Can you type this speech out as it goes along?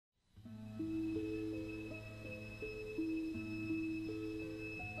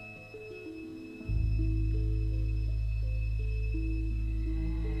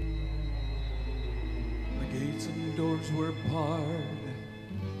doors were barred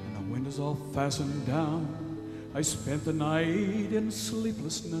and the windows all fastened down. I spent the night in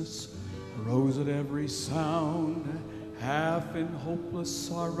sleeplessness, arose at every sound, half in hopeless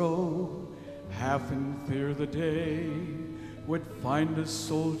sorrow, half in fear the day would find us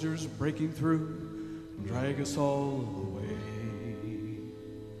soldiers breaking through, drag us all away.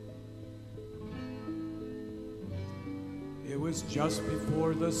 It was just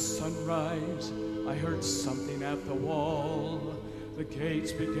before the sunrise, I heard something at the wall. The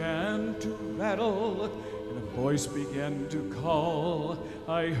gates began to rattle, and a voice began to call.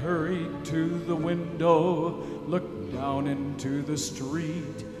 I hurried to the window, looked down into the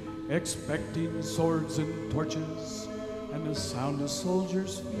street, expecting swords and torches and the sound of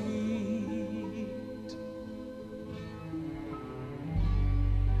soldiers' feet.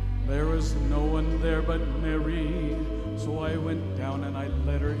 There was no one there but Mary, so I went down and I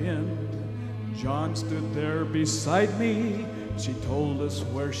let her in. John stood there beside me. She told us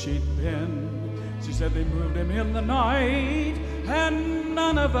where she'd been. She said they moved him in the night, and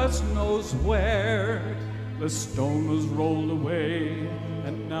none of us knows where. The stone was rolled away,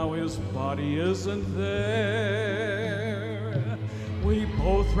 and now his body isn't there. We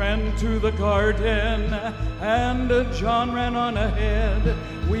both ran to the garden, and John ran on ahead.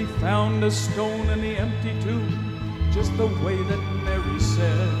 We found a stone in the empty tomb, just the way that Mary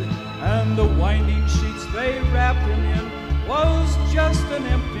said. And the winding sheets they wrapped him in was just an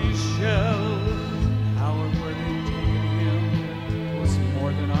empty shell. How or where they'd taken him was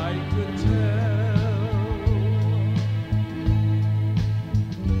more than I could tell.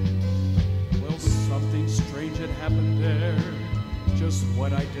 Well, something strange had happened there, just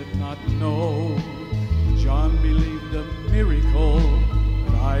what I did not know. John believed a miracle,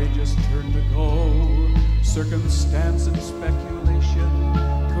 and I just turned to go. Circumstance and speculation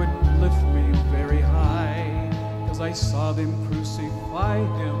couldn't lift me very high, 'cause I saw them crucify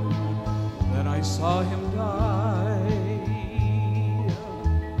him, then I saw him die.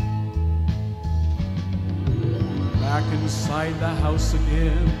 Back inside the house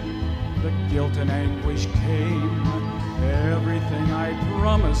again, the guilt and anguish came. Everything I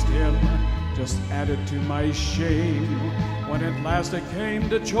promised him just added to my shame. When at last it came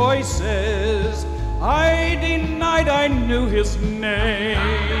to choices, I denied I knew his name.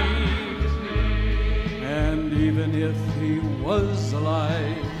 And even if he was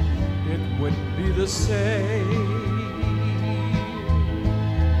alive, it wouldn't be the same.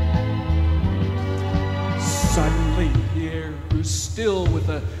 Suddenly the air grew still with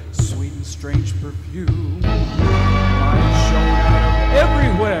a sweet and strange perfume. Light shone out of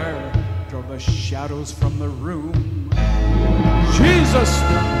everywhere, drove the shadows from the room. Jesus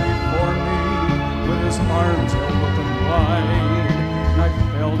stood before me, with his arms held open wide. I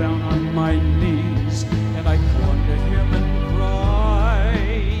fell down on my knees, and I clung to him and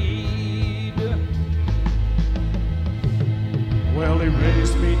cried. Well, he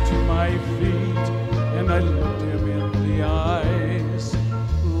raised me to my feet, and I looked him in the eyes.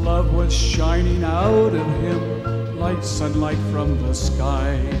 Love was shining out of him like sunlight from the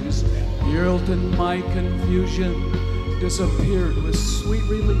skies. Guilt and my confusion disappeared with sweet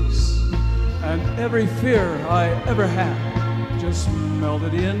release, and every fear I ever had just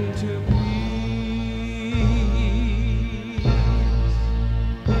melted into peace.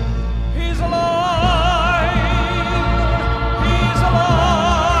 He's alive! He's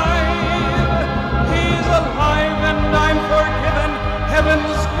alive! He's alive, and I'm forgiven.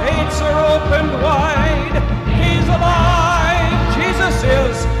 Heaven's gates are opened wide. He's alive! Jesus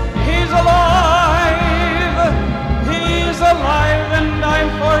is! He's alive! He's alive, and I'm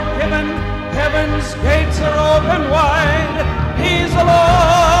forgiven. Heaven's gates are open wide. He's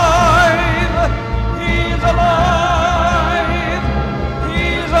alive. He's alive.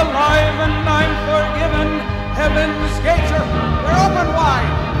 He's alive, and I'm forgiven. Heaven's gates are open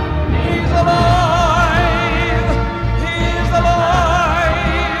wide. He's alive.